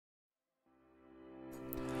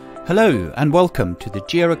Hello and welcome to the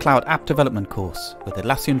Jira Cloud app development course with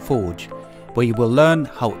Atlassian Forge, where you will learn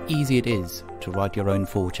how easy it is to write your own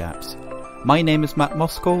Forge apps. My name is Matt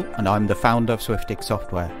Moskal and I'm the founder of Swiftix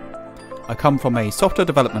Software. I come from a software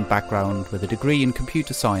development background with a degree in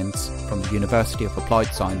computer science from the University of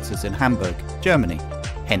Applied Sciences in Hamburg, Germany,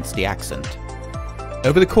 hence the accent.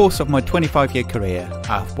 Over the course of my 25-year career,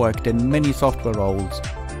 I've worked in many software roles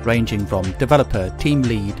ranging from developer, team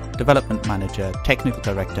lead, development manager, technical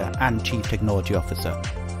director and chief technology officer.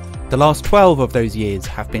 The last 12 of those years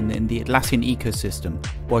have been in the Atlassian ecosystem,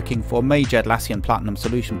 working for a major Atlassian Platinum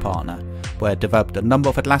solution partner, where I developed a number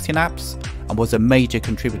of Atlassian apps and was a major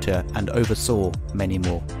contributor and oversaw many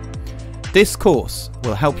more. This course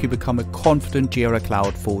will help you become a confident Jira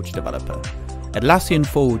Cloud Forge developer. Atlassian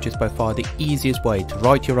Forge is by far the easiest way to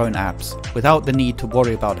write your own apps without the need to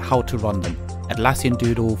worry about how to run them. Atlassian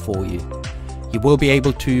do it all for you. You will be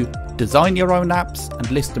able to design your own apps and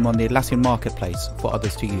list them on the Atlassian marketplace for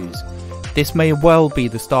others to use. This may well be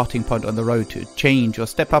the starting point on the road to change or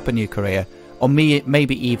step up in your career, or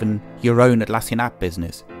maybe even your own Atlassian app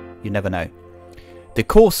business. You never know. The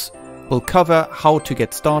course will cover how to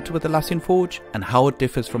get started with Atlassian Forge and how it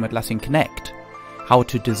differs from Atlassian Connect, how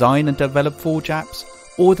to design and develop Forge apps,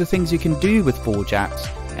 all the things you can do with Forge apps,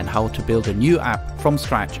 and how to build a new app from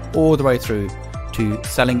scratch all the way through to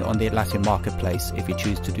selling on the Atlassian marketplace if you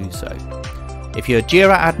choose to do so. If you're a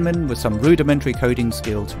Jira admin with some rudimentary coding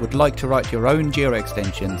skills who would like to write your own Jira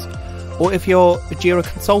extensions, or if you're a Jira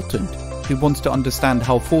consultant who wants to understand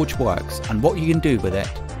how Forge works and what you can do with it,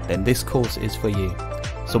 then this course is for you.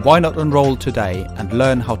 So why not enroll today and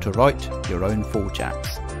learn how to write your own Forge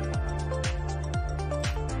apps?